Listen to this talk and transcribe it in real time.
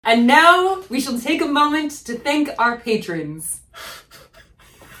And now we shall take a moment to thank our patrons.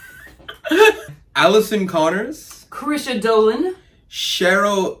 Allison Connors. Krisha Dolan.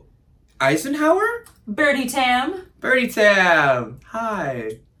 Cheryl Eisenhower. Birdie Tam. Birdie Tam.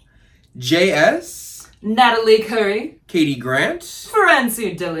 Hi. JS. Natalie Curry. Katie Grant.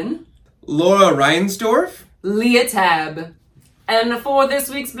 Francie Dillon. Laura Reinsdorf. Leah Tab. And for this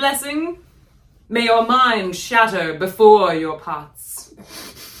week's blessing, may your mind shatter before your pots.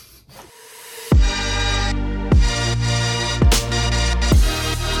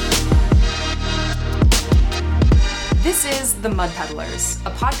 This is The Mud Peddlers, a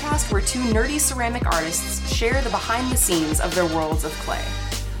podcast where two nerdy ceramic artists share the behind the scenes of their worlds of clay.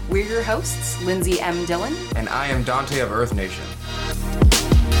 We're your hosts, Lindsay M. Dillon. And I am Dante of Earth Nation.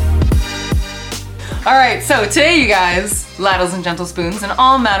 Alright, so today, you guys, ladles and gentle spoons and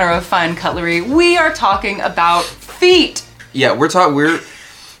all manner of fine cutlery, we are talking about feet. Yeah, we're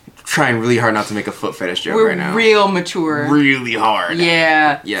trying really hard not to make a foot fetish joke right now. We're real mature. Really hard.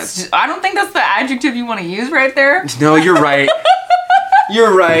 Yeah. Yes. I don't think that's the adjective you want to use right there. No, you're right.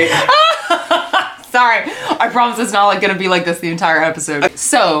 You're right. Sorry. I promise it's not going to be like this the entire episode.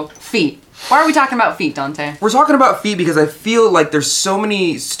 So, feet. Why are we talking about feet, Dante? We're talking about feet because I feel like there's so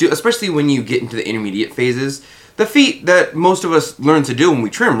many, especially when you get into the intermediate phases, the feet that most of us learn to do when we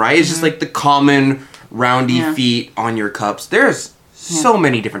trim, right? It's just like the common roundy feet on your cups. There's so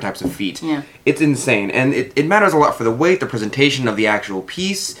many different types of feet. Yeah. It's insane. And it matters a lot for the weight, the presentation of the actual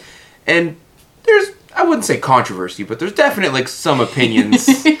piece. And there's, I wouldn't say controversy, but there's definitely like some opinions.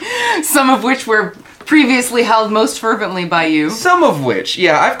 Some of which were previously held most fervently by you. Some of which,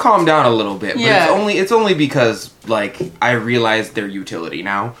 yeah, I've calmed down a little bit, but Yeah. it's only because like I realized their utility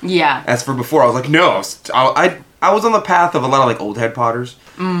now. Yeah. As for before, I was like, no, I was on the path of a lot of like old head potters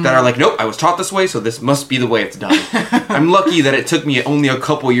that are like, nope, I was taught this way, so this must be the way it's done. I'm lucky that it took me only a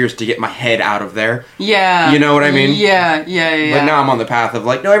couple years to get my head out of there. Yeah. You know what I mean? Yeah. But now I'm on the path of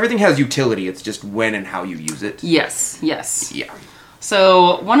like, no, everything has utility. It's just when and how you use it. Yes. Yeah.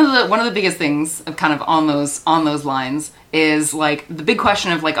 So one of the biggest things of kind of on those lines is like the big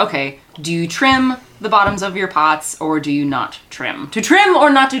question of like, okay, do you trim the bottoms of your pots or do you not trim? To trim or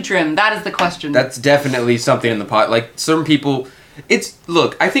not to trim? That is the question. That's definitely something in the pot. Like some people,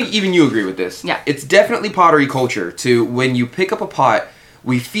 look, I think even you agree with this. Yeah. It's definitely pottery culture to when you pick up a pot,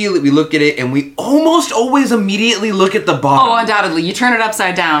 we feel it, we look at it, and we almost always immediately look at the bottom. Oh, undoubtedly. You turn it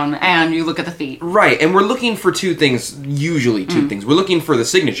upside down and you look at the feet. Right, and we're looking for two things, usually two things. We're looking for the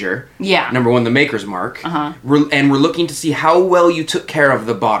signature. Yeah. Number one, the maker's mark. Uh-huh. We're looking to see how well you took care of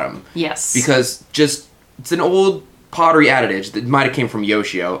the bottom. Yes. Because it's an old pottery adage that might have came from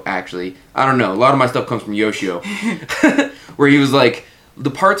Yoshio, actually. I don't know. A lot of my stuff comes from Yoshio. Where he was like, the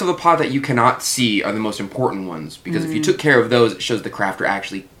parts of the pot that you cannot see are the most important ones. Because if you took care of those, it shows the crafter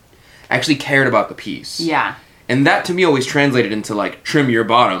actually cared about the piece. Yeah. And that to me always translated into like, trim your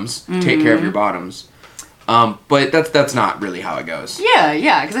bottoms, take care of your bottoms. But that's not really how it goes.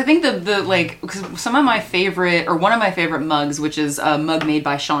 Yeah, because I think because some of my favorite, or one of my favorite mugs, which is a mug made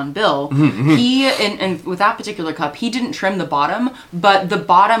by Sean Bill, he, and with that particular cup, he didn't trim the bottom, but the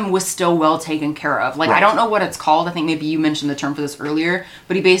bottom was still well taken care of. Like, Right. I don't know what it's called, I think maybe you mentioned the term for this earlier,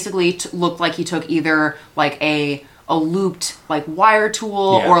 but he basically looked like he took either like a looped like wire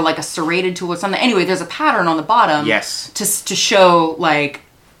tool or like a serrated tool or something. Anyway, there's a pattern on the bottom to show like,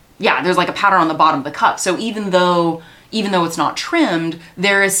 yeah, there's like a pattern on the bottom of the cup. So even though it's not trimmed,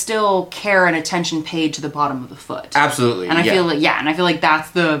 there is still care and attention paid to the bottom of the foot. Absolutely. And I feel like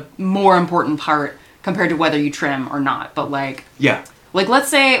that's the more important part compared to whether you trim or not. But like let's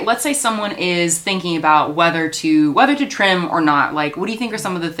say someone is thinking about whether to trim or not. Like, what do you think are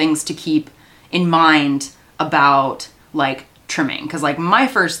some of the things to keep in mind about like trimming? Because like my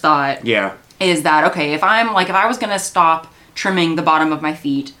first thought is that, okay, if I was gonna stop trimming the bottom of my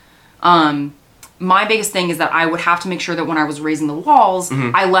feet, my biggest thing is that I would have to make sure that when I was raising the walls,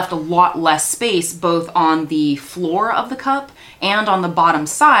 I left a lot less space both on the floor of the cup and on the bottom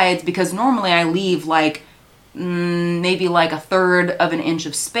sides, because normally I leave like maybe like a third of an inch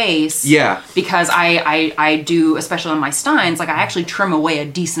of space. Yeah. Because I do, especially on my steins, like I actually trim away a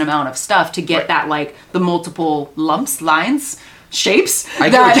decent amount of stuff to get that like the multiple lumps, lines, shapes. I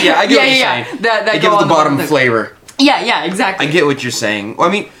get what you're saying. That it gives the bottom flavor. Yeah, exactly. I get what you're saying. Well,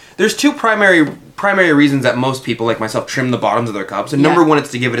 I mean, there's two primary reasons that most people like myself trim the bottoms of their cups. And number one, it's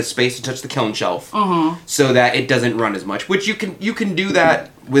to give it a space to touch the kiln shelf, so that it doesn't run as much. Which you can do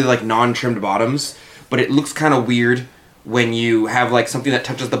that with like non-trimmed bottoms, but it looks kind of weird when you have like something that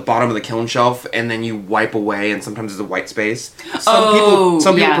touches the bottom of the kiln shelf and then you wipe away, and sometimes there's a white space. Some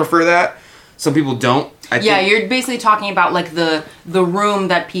people prefer that. Some people don't. You're basically talking about like the room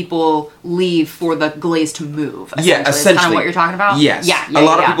that people leave for the glaze to move. Yeah, essentially. Is kind of what you're talking about? Yes. Yeah, a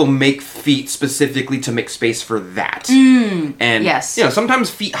lot of people make feet specifically to make space for that. And, yes. Sometimes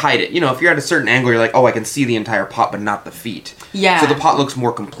feet hide it. If you're at a certain angle, you're like, oh, I can see the entire pot, but not the feet. Yeah. So the pot looks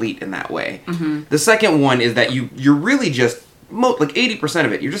more complete in that way. The second one is that you're really just, like 80%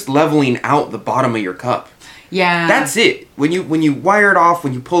 of it, you're just leveling out the bottom of your cup. Yeah. That's it. When you wire it off,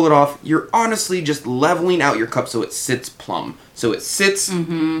 when you pull it off, you're honestly just leveling out your cup so it sits plumb. So it sits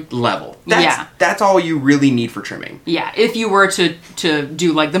level. That's all you really need for trimming. Yeah, if you were to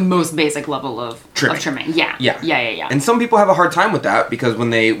do like the most basic level of trimming. Yeah. And some people have a hard time with that because when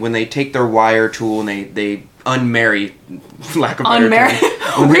they take their wire tool and they unmarry, lack of better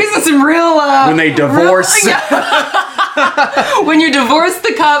term. We're using some real when they divorce. When you divorce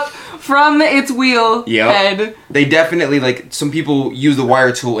the cup from its wheel head. They definitely, like, some people use the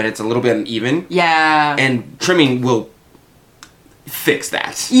wire tool and it's a little bit uneven. Yeah. And trimming will fix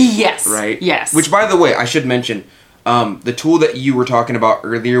that. Yes. Right? Yes. Which, by the way, I should mention, the tool that you were talking about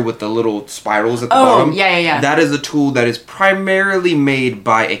earlier with the little spirals at the bottom. Yeah. That is a tool that is primarily made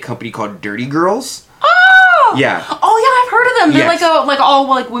by a company called Dirty Girls. Yeah. Oh yeah, I've heard of them. They're all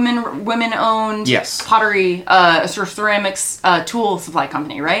women owned pottery ceramics tool supply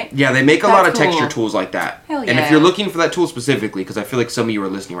company, right? Yeah, they make a lot of texture tools like that. Hell yeah. And if you're looking for that tool specifically, because I feel like some of you are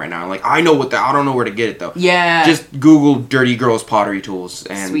listening right now, like I don't know where to get it though. Yeah. Just Google Dirty Girls pottery tools,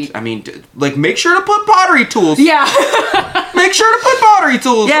 and sweet. I mean, like make sure to put pottery tools. Yeah. Make sure to put pottery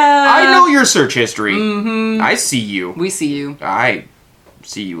tools. Yeah. I know your search history. I see you. We see you. I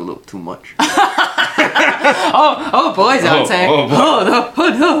see you a little too much. oh boys, I would say.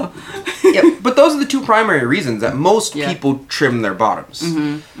 No. Yeah, but those are the two primary reasons that most people trim their bottoms.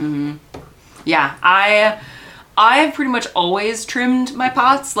 Yeah, I've pretty much always trimmed my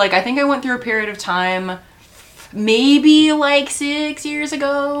pots. Like, I think I went through a period of time, maybe like 6 years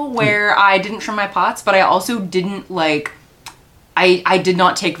ago, where I didn't trim my pots, but I also didn't I did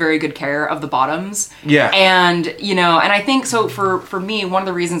not take very good care of the bottoms. Yeah. And, and I think so for me, one of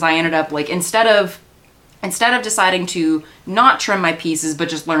the reasons I ended up like, instead of deciding to not trim my pieces, but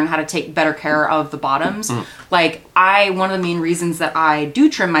just learn how to take better care of the bottoms, one of the main reasons that I do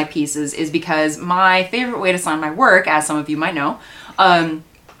trim my pieces is because my favorite way to sign my work, as some of you might know,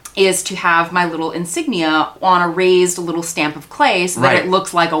 is to have my little insignia on a raised little stamp of clay so that it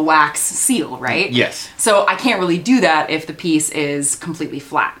looks like a wax seal, right? Yes. So I can't really do that if the piece is completely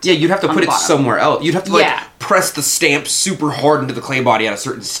flat. Yeah, you'd have to put it somewhere else. You'd have to press the stamp super hard into the clay body at a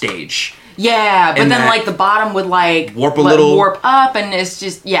certain stage. Yeah, but then the bottom would warp up, and it's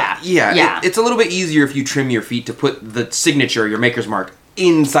just Yeah. It's a little bit easier if you trim your feet to put the signature, your maker's mark,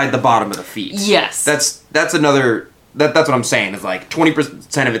 inside the bottom of the feet. Yes. That's another. That's what I'm saying, is like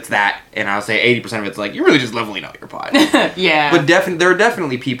 20% of it's that, and I'll say 80% of it's like, you're really just leveling out your pot. Yeah. But there are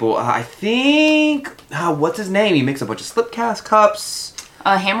definitely people, I think, what's his name? He makes a bunch of slip cast cups.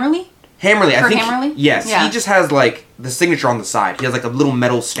 Hammerly? Hammerly, I think. Hammerly? Yes. Yeah. He just has like the signature on the side. He has like a little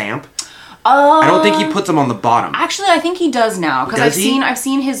metal stamp. I don't think he puts them on the bottom. Actually, I think he does now, because I've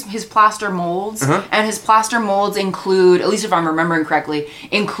seen his plaster molds, and his plaster molds include, at least if I'm remembering correctly,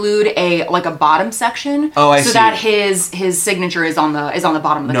 a bottom section. Oh, I see. So that his signature is on the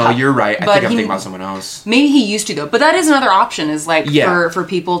bottom of the cup. No, you're right. I think I'm thinking about someone else. Maybe he used to though, but that is another option. Is for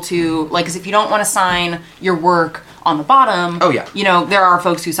people to because if you don't want to sign your work on the bottom, there are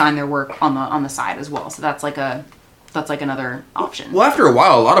folks who sign their work on the side as well. So that's another option. Well, after a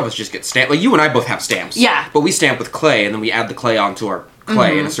while, a lot of us just get stamped. Like, you and I both have stamps. Yeah. But we stamp with clay, and then we add the clay onto our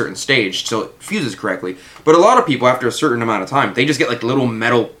clay in a certain stage, so it fuses correctly. But a lot of people, after a certain amount of time, they just get, like, little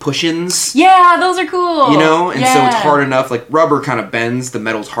metal push-ins. Yeah, those are cool. And so it's hard enough. Like, rubber kind of bends. The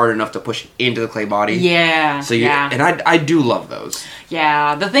metal's hard enough to push into the clay body. Yeah. So and I do love those.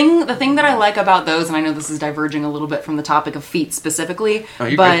 Yeah, the thing that I like about those, and I know this is diverging a little bit from the topic of feet specifically,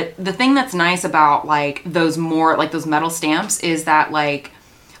 but the thing that's nice about those metal stamps is that like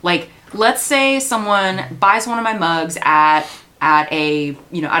let's say someone buys one of my mugs at a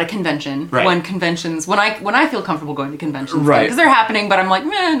convention, when I feel comfortable going to conventions, right? Because they're happening, but I'm like,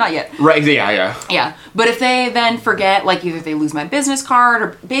 not yet, right? Yeah. But if they then forget, either they lose my business card,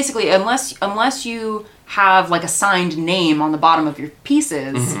 or basically unless you have a signed name on the bottom of your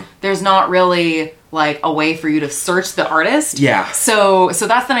pieces, there's not really a way for you to search the artist. Yeah. So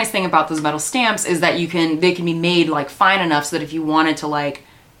that's the nice thing about those metal stamps, is that they can be made fine enough so that if you wanted to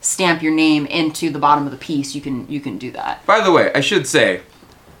stamp your name into the bottom of the piece, you can do that. By the way, I should say,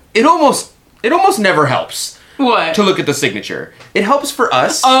 it almost never helps. What? To look at the signature. It helps for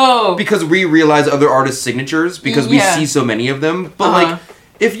us. Oh. Because we realize other artists' signatures, because we see so many of them. But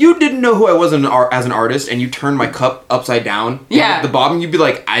If you didn't know who I was as an artist and you turned my cup upside down at the bottom, you'd be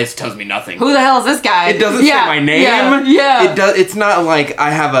like, this tells me nothing. Who the hell is this guy? It doesn't say my name. Yeah. It's not like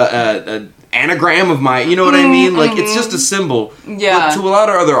I have a anagram of my, you know what I mean? Like, it's just a symbol. Yeah. But to a lot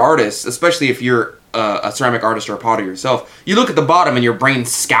of other artists, especially if you're a ceramic artist or a potter yourself, you look at the bottom and your brain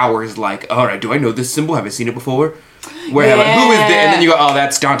scours like, all right, do I know this symbol? Have I seen it before? Where like, who is this? And then you go, oh,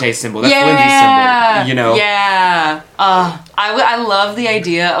 that's Dante's symbol. That's Lindsay's symbol. You know? Yeah. I love the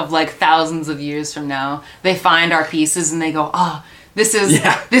idea of like thousands of years from now, they find our pieces and they go, this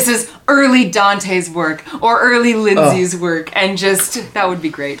is early Dante's work or early Lindsay's work, and just that would be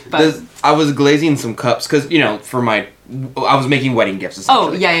great. But I was glazing some cups because I was making wedding gifts.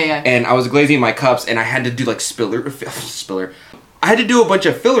 Essentially. Oh yeah. And I was glazing my cups, and I had to do like spiller. I had to do a bunch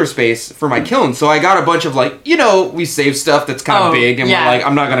of filler space for my kiln, so I got a bunch of like, we save stuff that's kind of big, and we're like,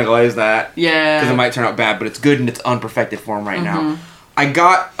 I'm not gonna glaze that, because it might turn out bad, but it's good in its unperfected form right now. I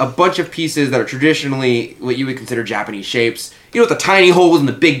got a bunch of pieces that are traditionally what you would consider Japanese shapes. With the tiny holes and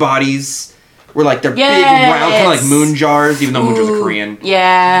the big bodies, where like they're big, round, kind of like moon jars, even though moon jars are Korean.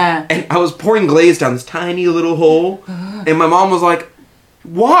 Yeah. And I was pouring glaze down this tiny little hole, and my mom was like,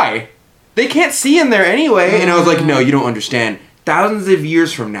 "Why? They can't see in there anyway." And I was like, "No, you don't understand. Thousands of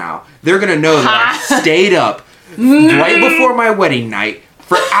years from now, they're gonna know that I stayed up right before my wedding night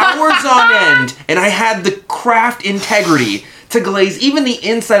for hours on end, and I had the craft integrity to glaze even the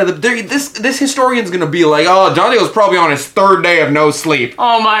inside of the... This historian's gonna be like, oh, Dante was probably on his third day of no sleep.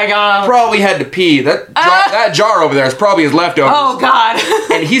 Oh my god. Probably had to pee. That jar over there is probably his leftovers. Oh god.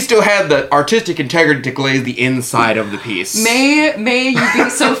 And he still had the artistic integrity to glaze the inside of the piece. May you be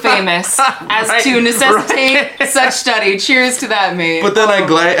so famous as to necessitate such study. Cheers to that, mate. But then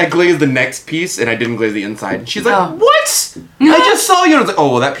I glazed the next piece, and I didn't glaze the inside. And she's like, what? I just saw you. And I was like,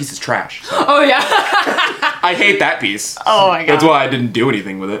 oh, well, that piece is trash. So. Oh, yeah. I hate that piece. Oh, my God. That's why I didn't do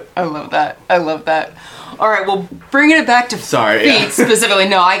anything with it. I love that. All right, well, bringing it back to feet specifically.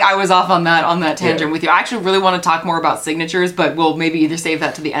 No, I was off on that tangent with you. I actually really want to talk more about signatures, but we'll maybe either save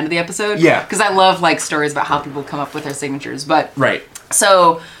that to the end of the episode. Yeah. Because I love like stories about how people come up with their signatures. But right.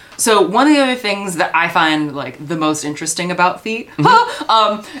 So one of the other things that I find like the most interesting about feet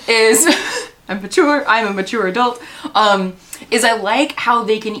is I'm a mature adult. Is I like how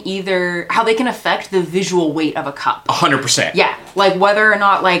they can affect the visual weight of a cup. 100%. Yeah, like whether or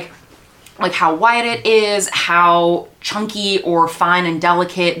not like how wide it is, how chunky or fine and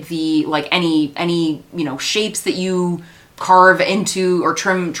delicate the like any shapes that you carve into or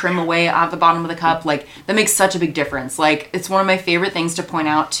trim away at the bottom of the cup, like that makes such a big difference. Like it's one of my favorite things to point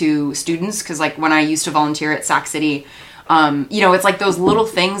out to students, because like when I used to volunteer at Sac City, it's like those little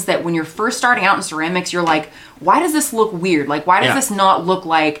things that when you're first starting out in ceramics, you're like, why does this look weird? Like, why does this not look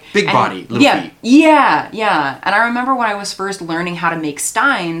like... Big body, little feet. Yeah. And I remember when I was first learning how to make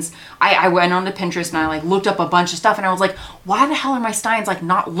steins, I went onto Pinterest and I like looked up a bunch of stuff and I was like, why the hell are my steins like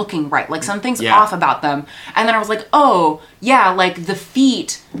not looking right? Like something's off about them. And then I was like, oh, yeah, like the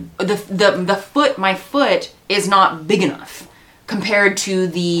feet, the foot, my foot is not big enough compared to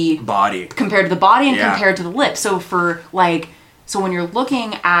the body and compared to the lip. So when you're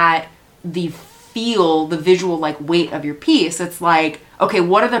looking at the visual like weight of your piece, it's like, okay,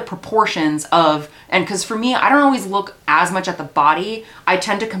 what are the proportions of, and because for me, I don't always look as much at the body. I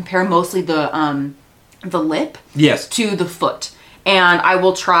tend to compare mostly the lip to the foot. And I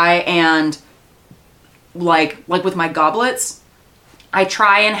will try and like with my goblets, I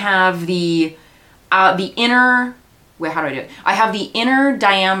try and have the inner, wait, how do I do it? I have the inner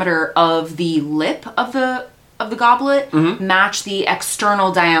diameter of the lip of the goblet match the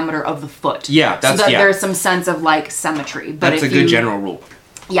external diameter of the foot. Yeah, so that there's some sense of like symmetry. But that's a good general rule.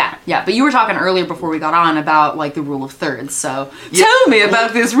 Yeah. But you were talking earlier before we got on about like the rule of thirds. So tell me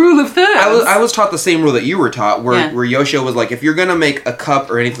about this rule of thirds. I was taught the same rule that you were taught, where Yoshio was like, if you're gonna make a cup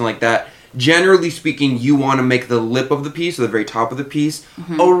or anything like that, generally speaking, you want to make the lip of the piece, or the very top of the piece,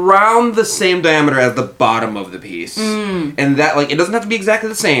 around the same diameter as the bottom of the piece. And that, like, it doesn't have to be exactly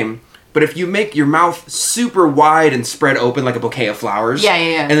the same, but if you make your mouth super wide and spread open like a bouquet of flowers,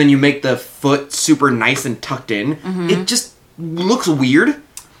 and then you make the foot super nice and tucked in, it just looks weird.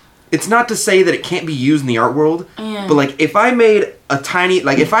 It's not to say that it can't be used in the art world, but like if I made a tiny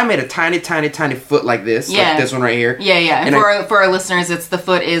foot like this, like this one right here. And for our listeners, the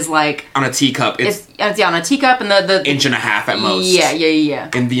foot is like on a teacup. It's on a teacup and the inch and a half at most. Yeah.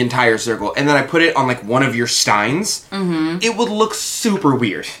 In the entire circle, and then I put it on like one of your steins. It would look super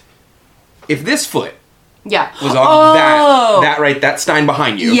weird if this foot. Was on that stein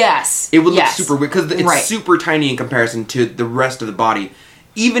behind you. It would look super weird because it's super tiny in comparison to the rest of the body.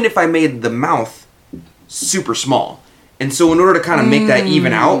 Even if I made the mouth super small And so in order to kind of make that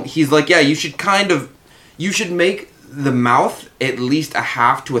even out, he's like, yeah, you should make the mouth at least a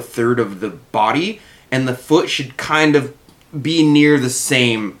half to a third of the body, and the foot should kind of be near the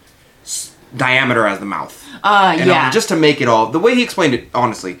same diameter as the mouth. Just to make it all, the way he explained it,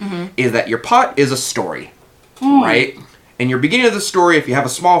 honestly, is that your pot is a story, right? And your beginning of the story, if you have a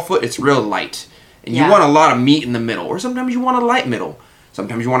small foot, it's real light. And you want a lot of meat in the middle, or sometimes you want a light middle.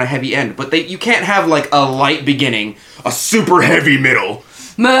 Sometimes you want a heavy end, but you can't have like a light beginning, a super heavy middle,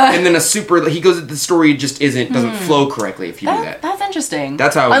 and then a super. He goes, the story just doesn't flow correctly if you do that. That's interesting.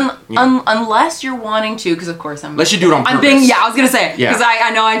 That's how. Unless you're wanting to, because of course unless you do it on purpose. I was gonna say because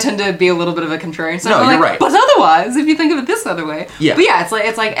I know I tend to be a little bit of a contrarian. So no, you're right. But otherwise, if you think of it this other way, yeah. But yeah,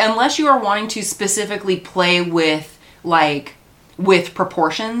 it's like unless you are wanting to specifically play with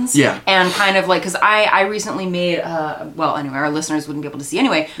proportions, and kind of like, because I recently made anyway, our listeners wouldn't be able to see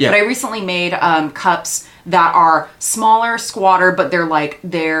anyway, but I recently made cups that are smaller, squatter, but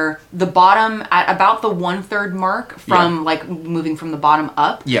they're the bottom at about the 1/3 mark from like moving from the bottom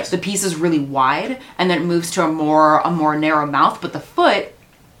up. Yes, the piece is really wide, and then it moves to a more narrow mouth, but the foot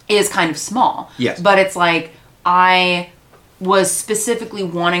is kind of small. Yes, but it's like I was specifically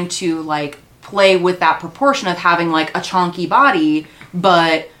wanting to like play with that proportion of having like a chunky body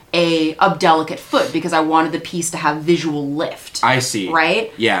but a delicate foot, because I wanted the piece to have visual lift. I see.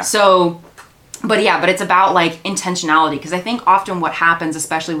 Right? Yeah. So but it's about like intentionality, because I think often what happens,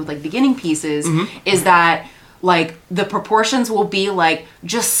 especially with like beginning pieces, is that like the proportions will be like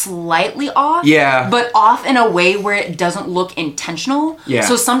just slightly off, but off in a way where it doesn't look intentional.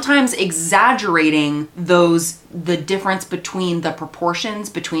 So sometimes exaggerating the difference between the proportions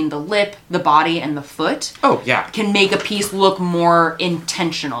between the lip, the body, and the foot can make a piece look more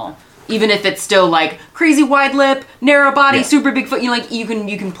intentional. Even if it's still like crazy wide lip, narrow body, super big foot, you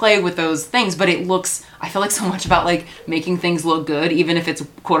can play with those things, but it looks, I feel like so much about like making things look good, even if it's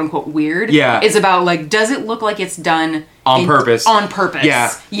quote unquote weird, is about like, does it look like it's done on purpose? On purpose.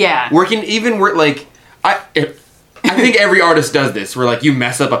 Yeah. I think every artist does this, where like you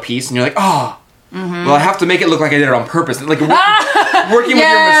mess up a piece and you're like, well, I have to make it look like I did it on purpose. Like working with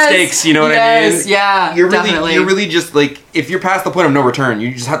your mistakes, you know what I mean? Yeah, you're really just like, if you're past the point of no return,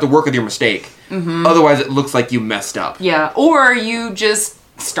 you just have to work with your mistake. Otherwise, it looks like you messed up. Yeah, or you just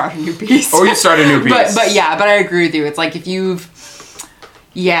start a new piece. Or you start a new piece. But I agree with you. It's like if you've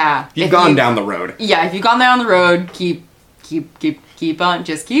gone down the road. Yeah, if you've gone down the road, keep on,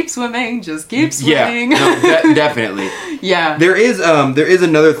 just keep swimming. Yeah, no, definitely. Yeah. There is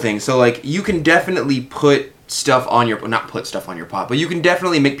another thing. So like you can definitely put stuff on your, not put stuff on your pot, but you can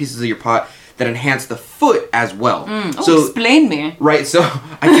definitely make pieces of your pot that enhance the foot as well. So explain me. Right, so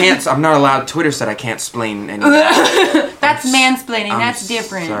I'm not allowed, Twitter said I can't explain anything. That's mansplaining, that's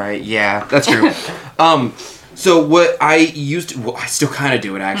different. Sorry, yeah, that's true. So what I still kind of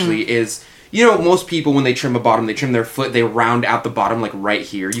do it actually, is, you know, most people when they trim a bottom, they trim their foot, they round out the bottom like right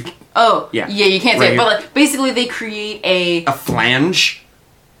here. You can't say it, but like basically they create a flange.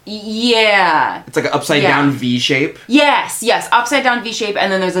 Yeah. It's like an upside down V shape. Yes, upside down V shape,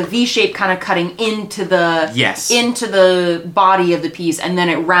 and then there's a V shape kind of cutting into the body of the piece, and then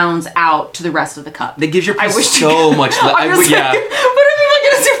it rounds out to the rest of the cup. That gives your piece so much. What are people gonna do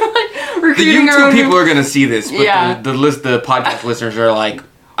for like recruiting the YouTube people are gonna see this, but the podcast listeners are like,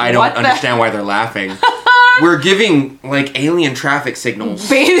 I don't understand why they're laughing. We're giving like alien traffic signals.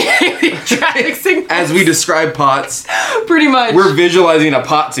 Alien traffic signals. As we describe pots. Pretty much. We're visualizing a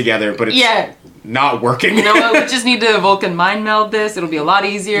pot together, but it's not working. You know what? We just need to Vulcan mind meld this. It'll be a lot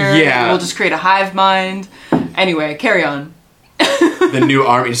easier. Yeah. We'll just create a hive mind. Anyway, carry on. The new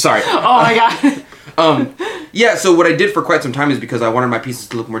army. Sorry. Oh my god. So what I did for quite some time is, because I wanted my pieces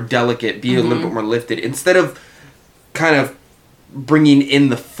to look more delicate, be a little bit more lifted, instead of kind of bringing in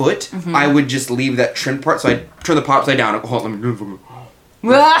the foot, I would just leave that trimmed part. So I turn the pot upside down. Hold on,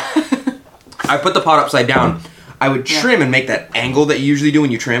 I put the pot upside down. I would trim and make that angle that you usually do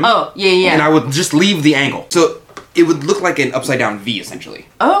when you trim. Oh, yeah. And I would just leave the angle. So it would look like an upside down V, essentially.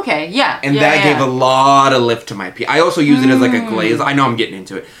 Oh, okay, yeah. And that gave a lot of lift to my piece. I also use it as like a glaze. I know I'm getting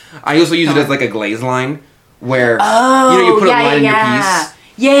into it. I also use it as like a glaze line, where you put a line in your piece.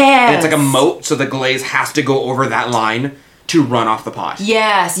 Yeah. And it's like a moat, so the glaze has to go over that line to run off the pot.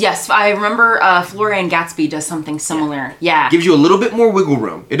 Yes. I remember Florian Gatsby does something similar. Yeah. Gives you a little bit more wiggle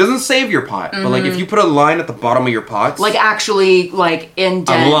room. It doesn't save your pot, but like if you put a line at the bottom of your pot, like actually like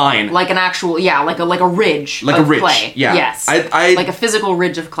indent, a line, like an actual like a ridge, like of a ridge. Clay. Yeah. Yes. I like a physical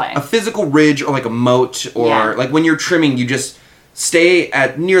ridge of clay. A physical ridge, or like a moat, or like when you're trimming, you just stay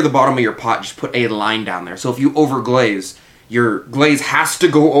at near the bottom of your pot. Just put a line down there. So if you overglaze, your glaze has to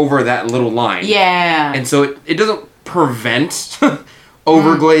go over that little line. Yeah. And so it doesn't prevent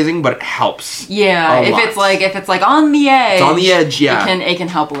overglazing, but it helps. Yeah, if it's like on the edge. It's on the edge, yeah. It can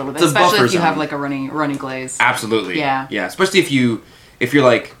help a little bit, especially if you have like a runny glaze. Absolutely. Yeah. Yeah, especially if you're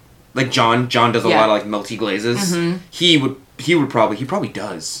like John does a lot of like melty glazes. He probably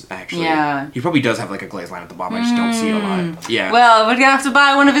does actually. Yeah. He probably does have like a glaze line at the bottom. I just don't see it a lot. Yeah. Well, we're gonna have to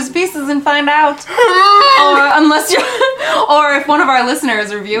buy one of his pieces and find out. or if one of our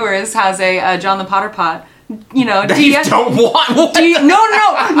listeners or viewers has a John the Potter pot. You know, you don't want one.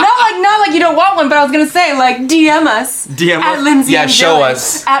 Not like you don't want one, but I was gonna say like DM us at Lindsay. Yeah, show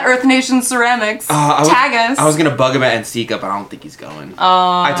us at Earth Nation Ceramics. Tag us. I was gonna bug him at Ensika, but I don't think he's going.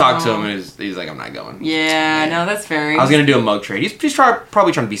 I talked to him and he's like, I'm not going. Yeah, no, that's fair. I was gonna do a mug trade. He's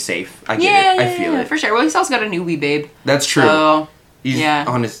probably trying to be safe. I get it. I feel it for sure. Well, he's also got a new wee babe. That's true. So, he's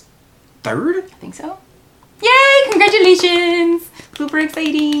on his third. I think so. Yay! Congratulations! Super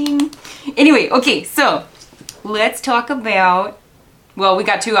exciting. Anyway, okay, so. Let's talk about, well, we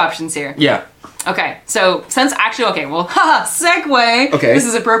got two options here. Yeah. Okay, so segue. Okay. This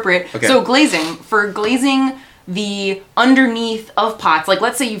is appropriate. Okay. So for glazing the underneath of pots, like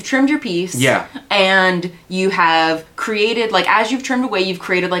let's say you've trimmed your piece. Yeah. And you have created, like as you've trimmed away, you've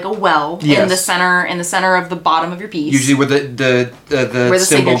created like a well in the center of the bottom of your piece. Usually where the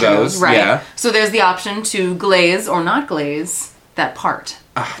symbol goes. Right. Yeah. So there's the option to glaze or not glaze that part.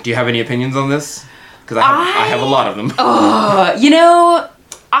 Do you have any opinions on this? Because I have a lot of them. You know,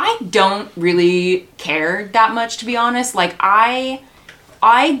 I don't really care that much, to be honest. Like, I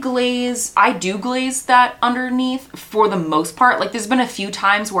do glaze that underneath for the most part. Like, there's been a few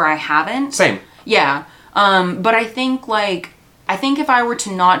times where I haven't. Same. Yeah. But I think if I were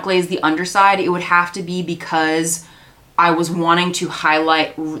to not glaze the underside, it would have to be because I was wanting to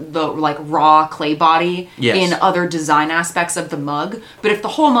highlight the like raw clay body in other design aspects of the mug. But if the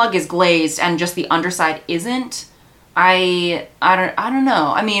whole mug is glazed and just the underside isn't, I don't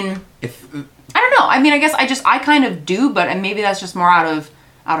know. I mean, I don't know. I mean, I guess I kind of do, but maybe that's just more out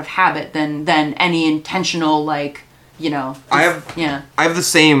of habit than any intentional like, you know. I have the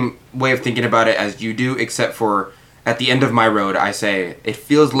same way of thinking about it as you do, except for at the end of my road, I say it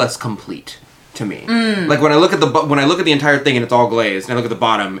feels less complete. To me, like when I look at the entire thing and it's all glazed, and I look at the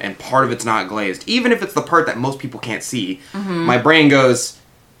bottom and part of it's not glazed, even if it's the part that most people can't see, my brain goes,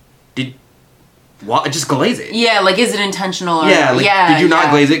 just glaze it. Yeah, like is it intentional? Or, did you not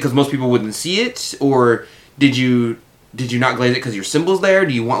glaze it because most people wouldn't see it, or did you not glaze it because your symbol's there?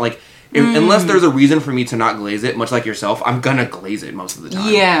 Do you want like unless there's a reason for me to not glaze it, much like yourself, I'm gonna glaze it most of the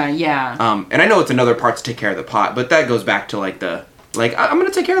time. Yeah. And I know it's another part to take care of the pot, but that goes back to like I'm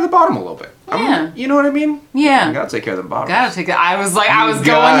gonna take care of the bottom a little bit. You know what I mean? Yeah. You gotta take care of the bottom. I was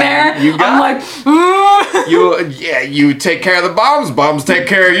going there. You take care of the bottoms. Bottoms take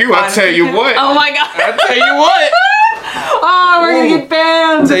care of you. I'll tell you what. Oh my god. I'll tell you what. Oh, we're gonna get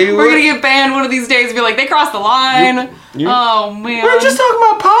banned. We're gonna get banned one of these days and be like, they crossed the line. Oh man. We're just talking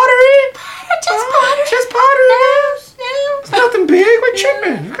about pottery. Just pottery. Yeah. It's nothing big. We're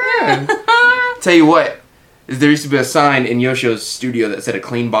tripping. Tell you what. There used to be a sign in Yoshio's studio that said a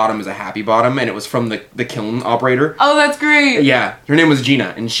clean bottom is a happy bottom, and it was from the kiln operator. Oh, that's great. Yeah. Her name was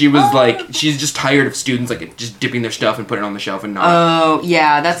Gina, and she was she's just tired of students like just dipping their stuff and putting it on the shelf and not. Oh,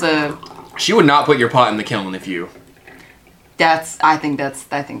 yeah, She would not put your pot in the kiln if you. I think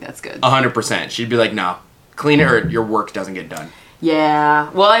that's good. 100%. She'd be like, no, clean it or your work doesn't get done.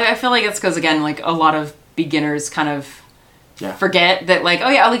 Yeah. Well, I feel like it's because, again, like a lot of beginners kind of forget that, like, oh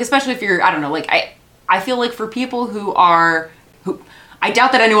yeah, like especially if you're, I don't know, like I feel like for people who I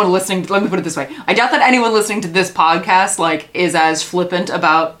doubt that anyone listening, let me put it this way, I doubt that anyone listening to this podcast, like, is as flippant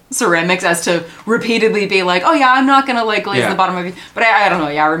about ceramics as to repeatedly be like, oh yeah, I'm not gonna, like, glaze the bottom of it. But I don't know,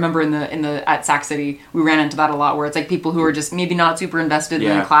 I remember at Sac City, we ran into that a lot, where it's like people who are just maybe not super invested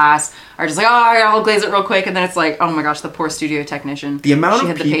in the class are just like, oh, I'll glaze it real quick, and then it's like, oh my gosh, the poor studio technician. The amount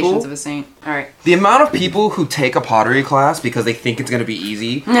she of had people, the patience of a saint. All right. The amount of people who take a pottery class because they think it's gonna be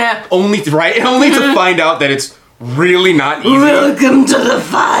easy, only to find out that it's really not easy. Welcome to the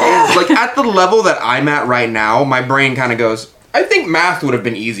fire. Like, at the level that I'm at right now, my brain kind of goes, I think math would have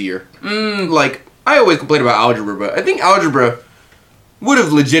been easier. Like, I always complain about algebra, but I think algebra would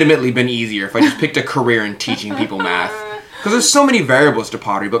have legitimately been easier if I just picked a career in teaching people math. Because there's so many variables to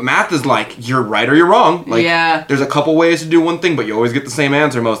pottery, but math is like, you're right or you're wrong. Like, there's a couple ways to do one thing, but you always get the same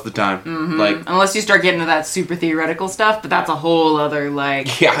answer most of the time. Like, unless you start getting into that super theoretical stuff, but that's a whole other, like,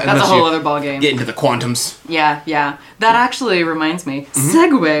 that's a whole other ballgame. Get into the quantums. Yeah. That actually reminds me.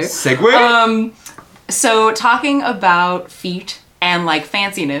 Segue? So, talking about feet and, like,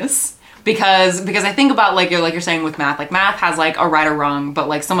 fanciness, because I think about like you're saying with math, like math has like a right or wrong, but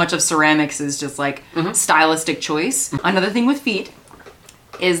like so much of ceramics is just like stylistic choice. Another thing with feet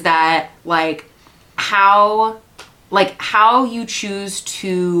is that like how you choose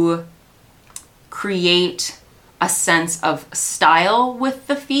to create a sense of style with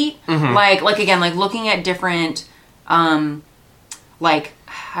the feet. Like again, like looking at different like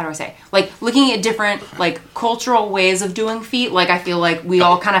how do I say? Like looking at different like cultural ways of doing feet. Like I feel like we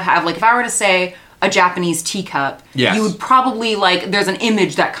all kind of have like if I were to say a Japanese teacup, you would probably like there's an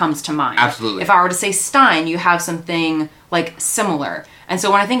image that comes to mind. Absolutely. If I were to say Stein, you have something like similar. And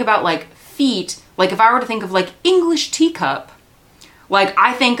so when I think about like feet, like if I were to think of like English teacup, like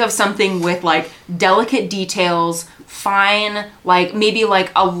I think of something with like delicate details, fine, like maybe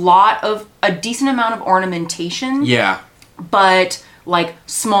like a decent amount of ornamentation. Yeah. But like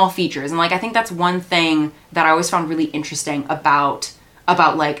small features. And like I think that's one thing that I always found really interesting about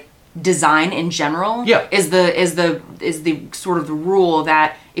like design in general. Yeah. Is the sort of the rule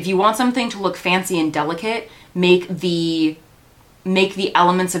that if you want something to look fancy and delicate, make the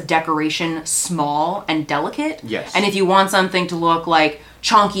elements of decoration small and delicate. Yes. And if you want something to look like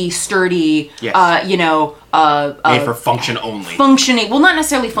chunky, sturdy, yes. Made for function only. Functioning, well, not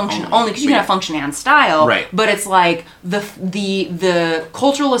necessarily function only, because you can have function and style. Right. But it's like the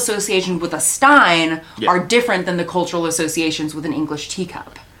cultural associations with a Stein are different than the cultural associations with an English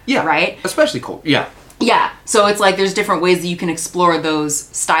teacup. Yeah. Right? Especially cool. Yeah. Yeah. So it's like there's different ways that you can explore those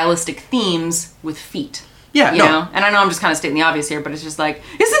stylistic themes with feet. Yeah, you know? And I know I'm just kind of stating the obvious here, but it's just like,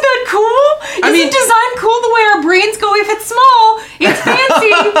 isn't that cool? Isn't design cool the way our brains go? If it's small, it's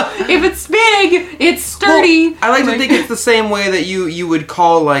fancy. If it's big, it's sturdy. Well, I like to think it's the same way that you would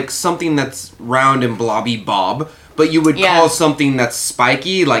call like something that's round and blobby bob, but you would call something that's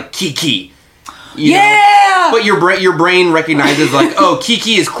spiky like Kiki. You know? But your brain recognizes like, oh,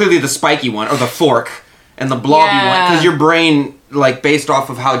 Kiki is clearly the spiky one, or the fork, and the blobby one, because your brain, like, based off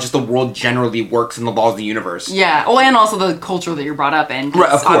of how just the world generally works in the laws of the universe. Yeah. Well, and also the culture that you're brought up in. Right,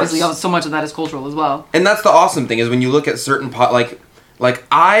 of course. Obviously, so much of that is cultural as well. And that's the awesome thing, is when you look at certain like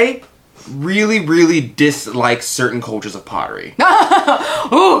I really, really dislike certain cultures of pottery. Ooh,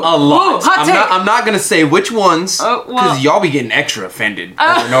 a lot. Ooh, hot take. I'm not gonna say which ones, because y'all be getting extra offended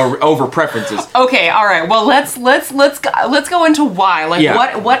over preferences. Okay, all right. Well, let's go into why.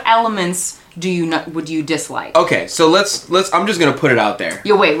 Like, what elements would you dislike? Okay, so let's. I'm just gonna put it out there.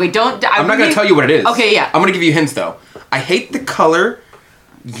 Yo, wait, don't. I'm not gonna tell you what it is. Okay, yeah. I'm gonna give you hints though. I hate the color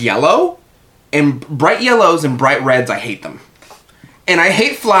yellow, and bright yellows and bright reds. I hate them. And I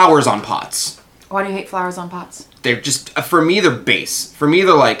hate flowers on pots. Why do you hate flowers on pots? They're just, for me, they're base. For me,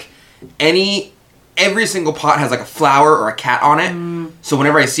 they're like, every single pot has like a flower or a cat on it. So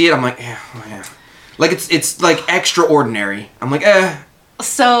whenever I see it, I'm like, yeah. Like, it's like extraordinary. I'm like,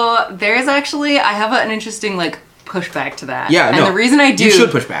 So, there's actually, I have an interesting, like, pushback to that. Yeah, and the reason I do... You should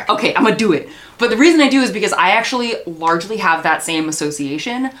push back. Okay, I'm gonna do it. But the reason I do is because I actually largely have that same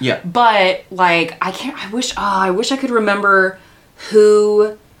association. Yeah. But, like, I wish I could remember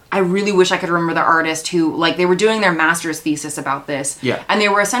I really wish I could remember the artist who, like, they were doing their master's thesis about this. Yeah. And they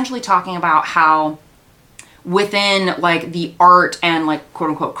were essentially talking about how within, like, the art and, like,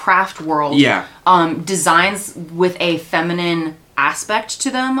 quote-unquote craft world, designs with a feminine aspect to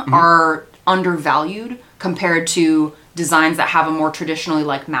them are undervalued compared to designs that have a more traditionally,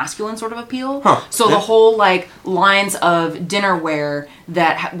 like, masculine sort of appeal. So the whole, like, lines of dinnerware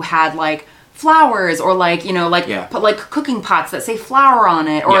that had, like, flowers, or like, you know, like put like cooking pots that say flower on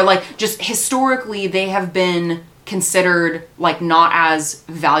it, or like just historically they have been considered like not as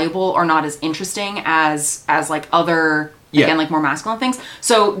valuable or not as interesting as like other again like more masculine things.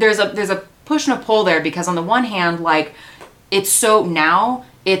 So there's a push and a pull there, because on the one hand, like it's so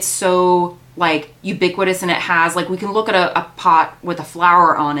like ubiquitous, and it has like, we can look at a pot with a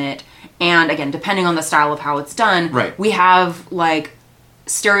flower on it, and again, depending on the style of how it's done, we have like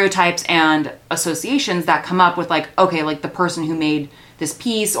stereotypes and associations that come up with like, okay, like the person who made this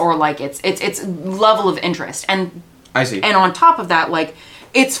piece, or like its level of interest. And I see. And on top of that, like,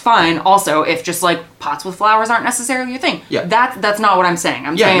 it's fine also if just like pots with flowers aren't necessarily your thing. Yeah. That's not what I'm saying.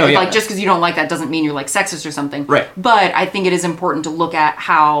 I'm saying like just because you don't like that doesn't mean you're like sexist or something. Right. But I think it is important to look at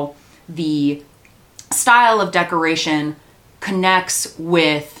how the style of decoration connects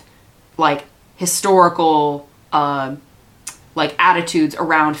with like historical like attitudes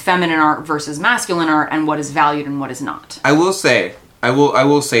around feminine art versus masculine art, and what is valued and what is not. I will say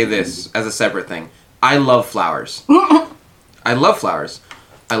this as a separate thing. I love flowers. I love flowers.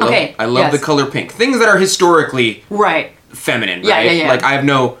 I love the color pink. Things that are historically feminine, right? Yeah. Like, I have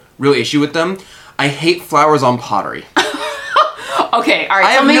no real issue with them. I hate flowers on pottery. Okay, all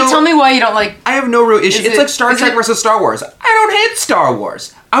right. Tell me why you don't like. I have no real issue. It's like Star Trek versus Star Wars. I don't hate Star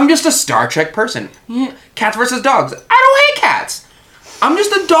Wars. I'm just a Star Trek person. Yeah. Cats versus dogs. I don't hate cats. I'm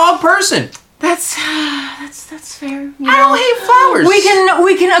just a dog person. That's fair. I don't hate flowers.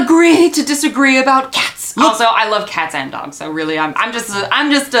 We can agree to disagree about cats. Look, also, I love cats and dogs. So really, I'm just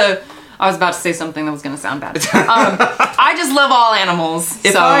a. I was about to say something that was going to sound bad. I just love all animals.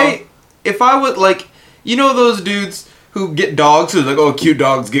 If I would like, you know those dudes who get dogs who's like, oh, cute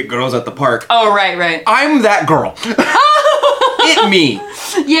dogs get girls at the park. Oh, right. I'm that girl. It me.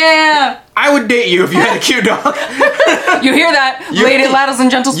 Yeah. I would date you if you had a cute dog. You hear that, lady ladders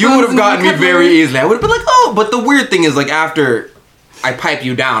and gentle spoons? You would have gotten me very easily. I would have been like, oh, but the weird thing is, like, after I pipe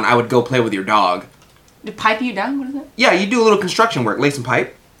you down, I would go play with your dog. To pipe you down? What is that? Yeah, you do a little construction work, lay some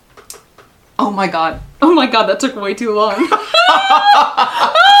pipe. Oh my god, that took way too long.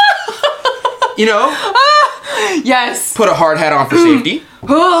 You know? Yes. Put a hard hat on for safety.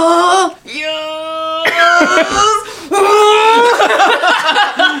 Yes.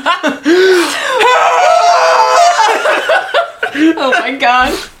 Oh my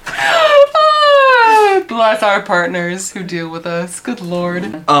god. Bless our partners who deal with us. Good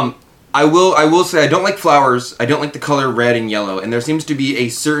lord. I will say I don't like flowers. I don't like the color red and yellow, and there seems to be a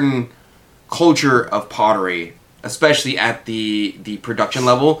certain culture of pottery, especially at the production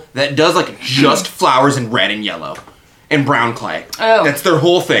level, that does like just flowers in red and yellow and brown clay. Oh. That's their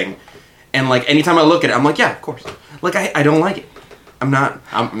whole thing. And like anytime I look at it, I'm like, yeah, of course. Like I don't like it. I'm not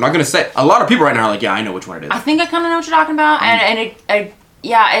gonna say. A lot of people right now are like, yeah, I know which one it is. I think I kind of know what you're talking about, and it's.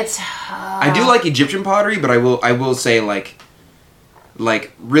 I do like Egyptian pottery, but I will say like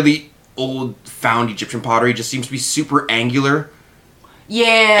really old found Egyptian pottery just seems to be super angular.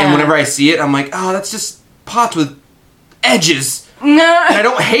 Yeah. And whenever I see it, I'm like, oh, that's just pots with edges. No. And I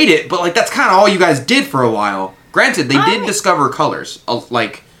don't hate it, but like that's kind of all you guys did for a while. Granted, they did discover colors.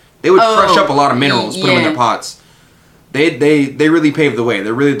 Like they would crush up a lot of minerals, put them in their pots. They really paved the way.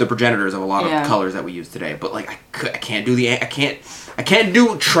 They're really the progenitors of a lot of colors that we use today. But like I can't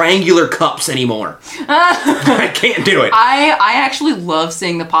do triangular cups anymore. I can't do it. I actually love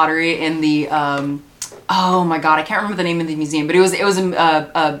seeing the pottery in the oh my god, I can't remember the name of the museum, but it was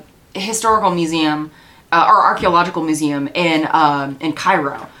a historical museum or archaeological museum in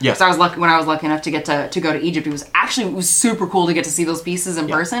Cairo. Yes. So when I was lucky enough to get to go to Egypt, it was super cool to get to see those pieces in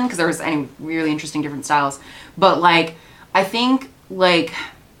person because there was really interesting different styles. But like I think like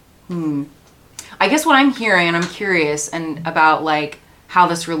I guess what I'm hearing, and I'm curious and about like how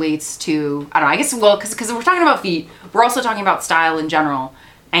this relates to, I don't know, I guess, well, because we're talking about feet, we're also talking about style in general.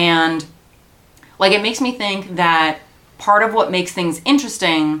 And like it makes me think that part of what makes things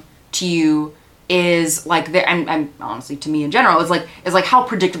interesting to you is like, and honestly to me in general, is like how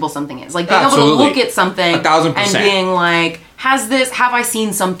predictable something is. Like being able to look at something 1,000%. and being like, have I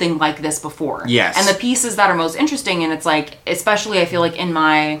seen something like this before? Yes. And the pieces that are most interesting, and it's like, especially I feel like in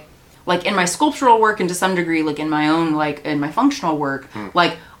my sculptural work and to some degree, like in my own, like in my functional work,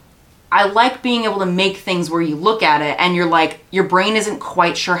 like I like being able to make things where you look at it and you're like, your brain isn't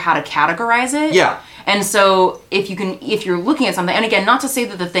quite sure how to categorize it. Yeah. And so if you're looking at something, and again, not to say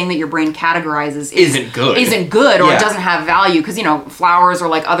that the thing that your brain categorizes isn't good or it doesn't have value, because, you know, flowers or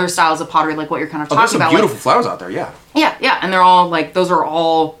like other styles of pottery, like what you're kind of talking about. There's some beautiful flowers out there, yeah. Yeah, and they're all like, those are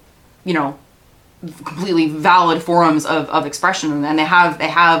all, you know, completely valid forms of expression, and they have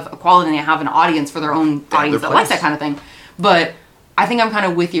a quality and they have an audience for their own audience that likes that kind of thing. But I think I'm kind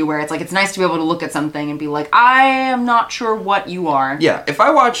of with you where it's like, it's nice to be able to look at something and be like, I am not sure what you are. Yeah, if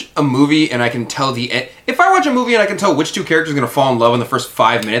I watch a movie and I can tell which two characters are going to fall in love in the first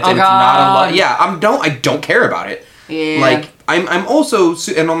 5 minutes and it's not a love, I don't care about it. Yeah. Like, I'm also,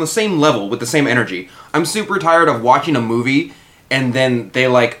 and on the same level, with the same energy, I'm super tired of watching a movie and then they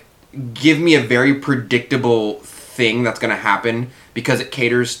like give me a very predictable thing that's going to happen because it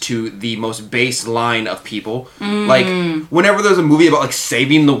caters to the most base line of people. Like, whenever there's a movie about, like,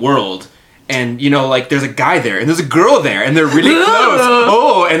 saving the world, and, you know, like, there's a guy there, and there's a girl there, and they're really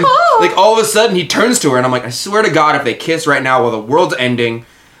close. And, like, all of a sudden, he turns to her, and I'm like, I swear to God, if they kiss right now while the world's ending,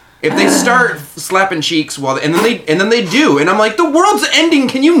 if they start slapping cheeks and then they do, and I'm like, the world's ending,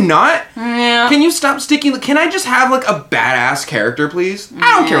 can you not? Yeah. Can you stop sticking, can I just have, like, a badass character, please?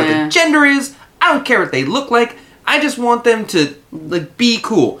 I don't care what the gender is, I don't care what they look like, I just want them to, like, be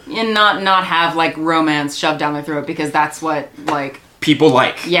cool. And not have, like, romance shoved down their throat, because that's what, like... people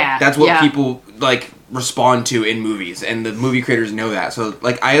like. Yeah. That's what people, like, respond to in movies, and the movie creators know that. So,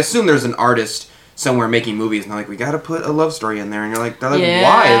 like, I assume there's an artist somewhere making movies, and they're like, we gotta put a love story in there. And they're like,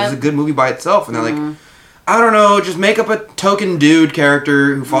 why? It's a good movie by itself. And they're like, I don't know, just make up a token dude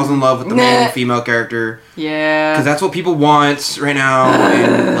character who falls in love with the main female character. Yeah. Because that's what people want right now.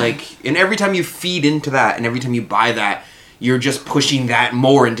 And every time you feed into that and every time you buy that, you're just pushing that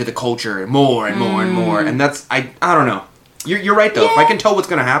more into the culture, more and more and more. And that's, I don't know. You're right, though. Yeah. If I can tell what's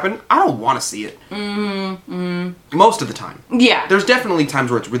going to happen, I don't want to see it. Most of the time. Yeah. There's definitely times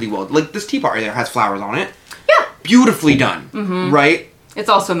where it's really well. Like, this teapot right there has flowers on it. Yeah. Beautifully done. Right? It's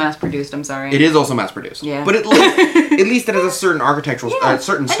also mass-produced, I'm sorry. It is also mass-produced. Yeah. But at least it has a certain architectural,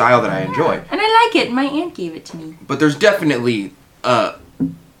 certain style that I enjoy. And I like it. My aunt gave it to me. But there's definitely,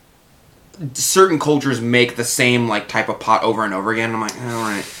 certain cultures make the same, like, type of pot over and over again. And I'm like, all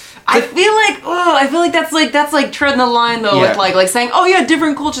right. I feel like that's like treading the line, though, with, like saying, oh, yeah,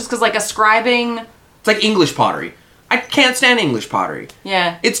 different cultures, because, like, ascribing... It's like English pottery. I can't stand English pottery.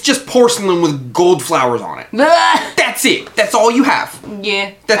 Yeah. It's just porcelain with gold flowers on it. That's it. That's all you have.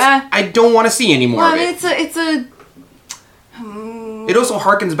 Yeah. I don't want to see any more of it. It also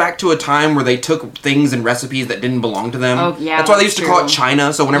harkens back to a time where they took things and recipes that didn't belong to them. Oh, yeah. That's why they used to call it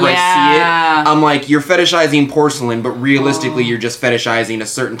China, so whenever I see it, I'm like, you're fetishizing porcelain, but realistically you're just fetishizing a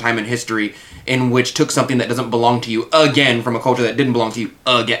certain time in history in which took something that doesn't belong to you again from a culture that didn't belong to you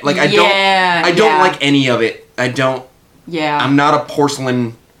again. Like, I don't like any of it. I don't... Yeah. I'm not a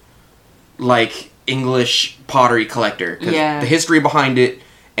porcelain, like, English pottery collector. Because the history behind it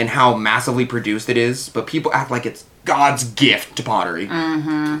and how massively produced it is, but people act like it's God's gift to pottery.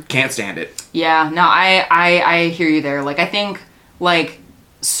 Can't stand it. Yeah, no, I hear you there. Like, I think, like,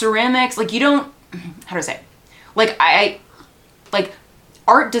 ceramics, like, you don't... How do I say? Like, like,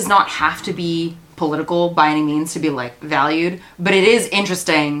 art does not have to be political by any means to be, like, valued, but it is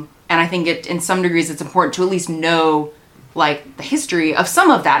interesting, and I think in some degrees it's important to at least know, like, the history of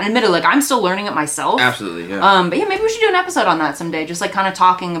some of that. And admittedly, like, I'm still learning it myself. Absolutely, yeah. But yeah, maybe we should do an episode on that someday, just, like, kind of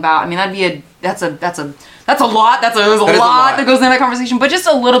talking about, I mean, that's a lot. There's a lot that goes into that conversation, but just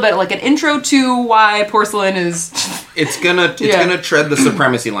a little bit, like an intro to why porcelain is... It's gonna tread the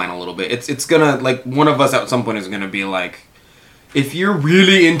supremacy line a little bit. It's gonna, like, one of us at some point is gonna be like, if you're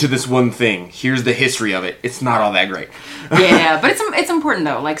really into this one thing, here's the history of it. It's not all that great. Yeah, but it's important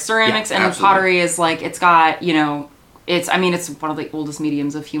though. Like, ceramics and pottery is, like, it's got, you know, it's one of the oldest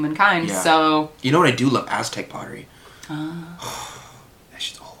mediums of humankind. Yeah. So, you know what I do love? Aztec pottery. That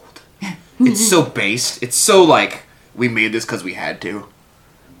shit's old. It's so based. It's so, like, we made this because we had to.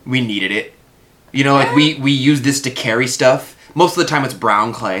 We needed it. You know, like, we use this to carry stuff. Most of the time it's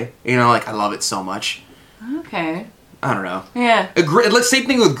brown clay. You know, like, I love it so much. Okay. I don't know. Yeah. Same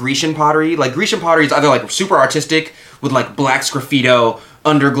thing with Grecian pottery. Like, Grecian pottery is either, like, super artistic with, like, black sgraffito,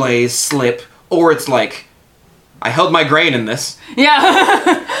 underglaze, slip, or it's like, I held my grain in this. Yeah.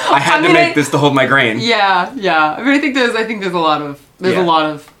 I had to make this to hold my grain. Yeah, yeah. I mean, I think there's a lot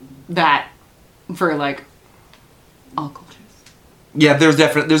of that for, like, all cultures. Yeah, there's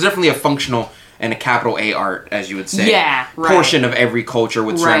definitely a functional and a capital A art, as you would say. Yeah, right. Portion of every culture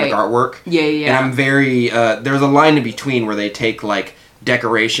with ceramic artwork. Yeah, yeah. And I'm very, there's a line in between where they take, like,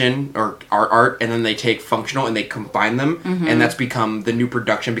 decoration or art and then they take functional and they combine them, and that's become the new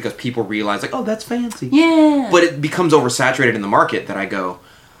production because people realize, like, oh, that's fancy. Yeah. But it becomes oversaturated in the market that I go,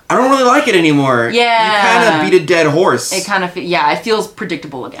 I don't really like it anymore. Yeah. You kind of beat a dead horse. It kind of, it feels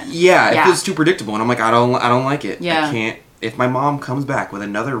predictable again. Yeah, it feels too predictable, and I'm like, I don't like it. Yeah. I can't. If my mom comes back with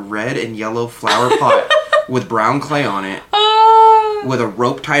another red and yellow flower pot with brown clay on it, with a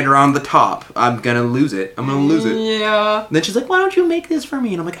rope tied around the top, I'm gonna lose it. Yeah. And then she's like, why don't you make this for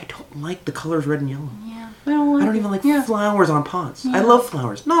me? And I'm like, I don't like the colors red and yellow. Yeah. I don't even like flowers on pots. Yeah. I love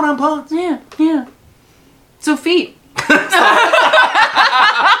flowers, not on pots. Yeah, yeah. So feet.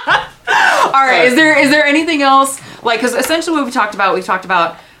 Alright, is there anything else? Like, because essentially what we've talked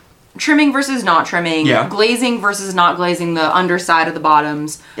about trimming versus not trimming, glazing versus not glazing the underside of the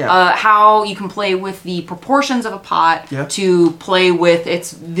bottoms, how you can play with the proportions of a pot to play with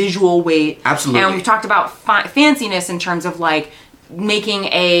its visual weight. Absolutely. And we've talked about fanciness in terms of, like,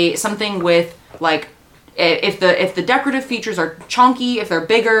 making something with, like, if the decorative features are chunky, if they're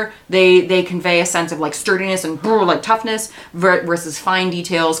bigger, they convey a sense of, like, sturdiness and like toughness versus fine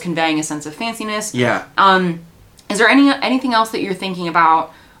details conveying a sense of fanciness. Yeah. Is there anything else that you're thinking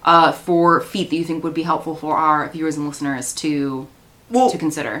about for feet that you think would be helpful for our viewers and listeners to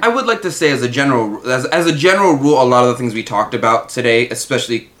consider? I would like to say as a general rule, a lot of the things we talked about today,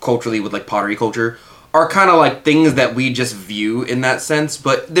 especially culturally with, like, pottery culture, are kind of like things that we just view in that sense,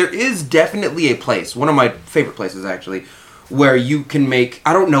 but there is definitely a place, one of my favorite places actually, where you can make,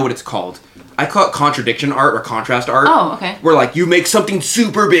 I don't know what it's called. I call it contradiction art or contrast art. Oh, okay. Where like you make something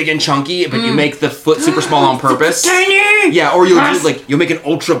super big and chunky, but you make the foot super small on purpose. Tiny! Yeah, or you'll make an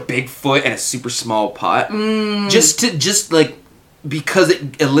ultra big foot and a super small pot. Just like because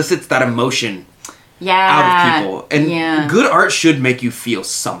it elicits that emotion out of people. And good art should make you feel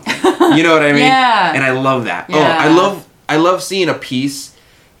something. You know what I mean? Yeah. And I love that. Yeah. Oh, I love seeing a piece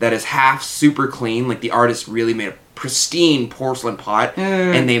that is half super clean, like the artist really made a pristine porcelain pot,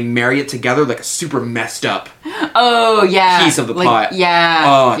 and they marry it together like a super messed up piece of the pot. Yeah.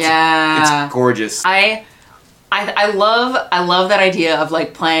 Oh, it's gorgeous. I love that idea of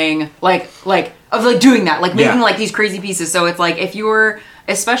like playing doing that, like making like these crazy pieces. So it's like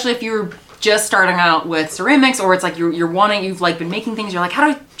especially if you're just starting out with ceramics, or it's like you've like been making things, you're like,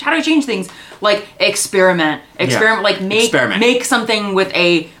 how do I change things? Like experiment, like make something with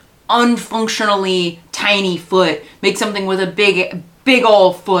a unfunctionally tiny foot, make something with a big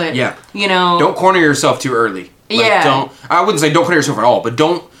old foot. Yeah. You know, don't corner yourself too early. Like, I wouldn't say don't corner yourself at all, but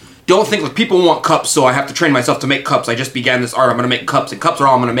don't think like people want cups, so I have to train myself to make cups. I just began this art. I'm gonna make cups, and cups are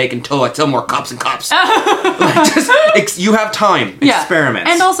all I'm gonna make until I sell more cups and cups. Like, you have time. Experiment.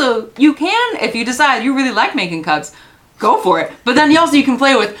 And also, you can, if you decide you really like making cups, go for it. But then you can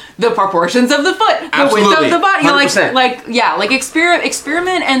play with the proportions of the foot, the width of the body. 100%.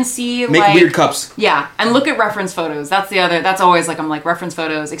 Experiment and see. Make weird cups. Yeah, and look at reference photos. That's always like, I'm like, reference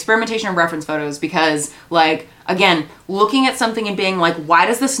photos, experimentation and reference photos, because like, again, looking at something and being like, why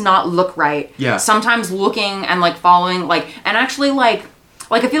does this not look right? Yeah. Sometimes looking and like following, like, and actually like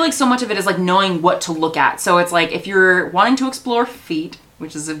I feel like so much of it is like knowing what to look at. So it's like, if you're wanting to explore feet,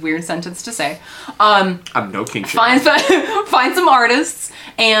 which is a weird sentence to say. I'm no king shit. Find some artists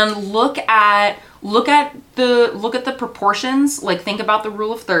and look at the proportions. Like, think about the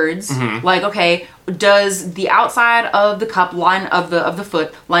rule of thirds. Mm-hmm. Like, okay, does the outside of the cup of the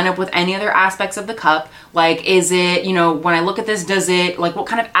foot line up with any other aspects of the cup? Like, is it, when I look at this, does it, like, what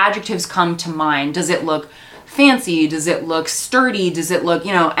kind of adjectives come to mind? Does it look fancy? Does it look sturdy? Does it look,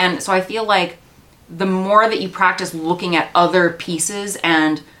 and so I feel like the more that you practice looking at other pieces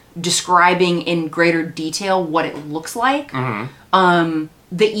and describing in greater detail what it looks like, the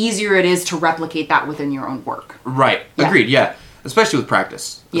easier it is to replicate that within your own work. Right. Yeah. Agreed. Yeah. Especially with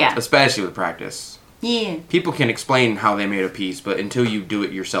practice. Yeah. Especially with practice. Yeah. People can explain how they made a piece, but until you do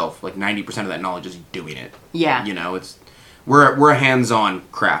it yourself, like 90% of that knowledge is doing it. Yeah. We're a hands-on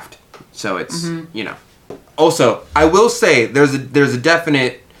craft, so it's Also, I will say there's a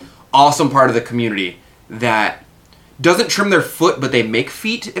definite awesome part of the community that doesn't trim their foot, but they make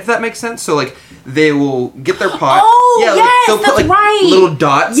feet, if that makes sense. So, like, they will get their pot. Oh, yes, they'll that's put, like, right. little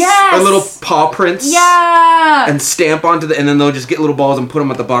dots or little paw prints. Yeah. And stamp onto and then they'll just get little balls and put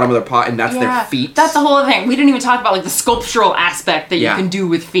them at the bottom of their pot, and that's their feet. That's the whole other thing. We didn't even talk about, like, the sculptural aspect that you can do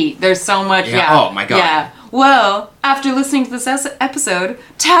with feet. There's so much, Oh, my God. Yeah. Well, after listening to this episode,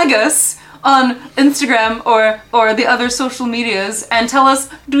 tag us on Instagram or the other social medias and tell us,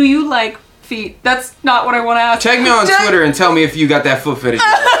 do you like feet? That's not what I want to ask. Tag me on Twitter and tell me if you got that foot fetish.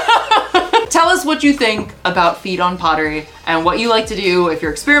 Tell us what you think about feet on pottery and what you like to do if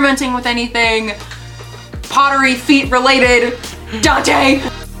you're experimenting with anything pottery, feet related. Dante!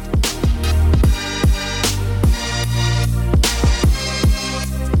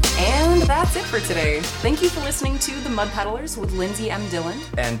 And that's it for today. Thank you for listening to The Mud Peddlers with Lindsay M. Dillon.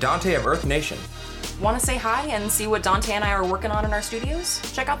 And Dante of Earth Nation. Want to say hi and see what Dante and I are working on in our studios?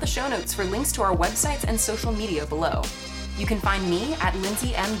 Check out the show notes for links to our websites and social media below. You can find me at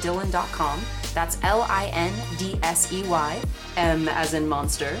lindsaymdillon.com. That's LINDSEY, M as in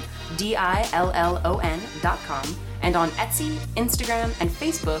monster, DILLON.com. And on Etsy, Instagram, and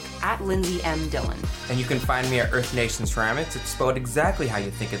Facebook at Lindsay M. Dillon. And you can find me at Earth Nation Ceramics. It's spelled exactly how you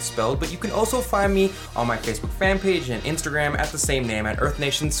think it's spelled, but you can also find me on my Facebook fan page and Instagram at the same name at Earth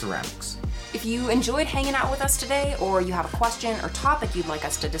Nation Ceramics. If you enjoyed hanging out with us today, or you have a question or topic you'd like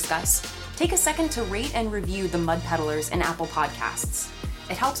us to discuss, take a second to rate and review The Mud Peddlers in Apple Podcasts.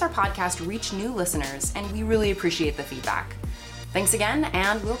 It helps our podcast reach new listeners, and we really appreciate the feedback. Thanks again,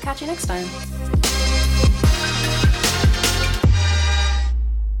 and we'll catch you next time.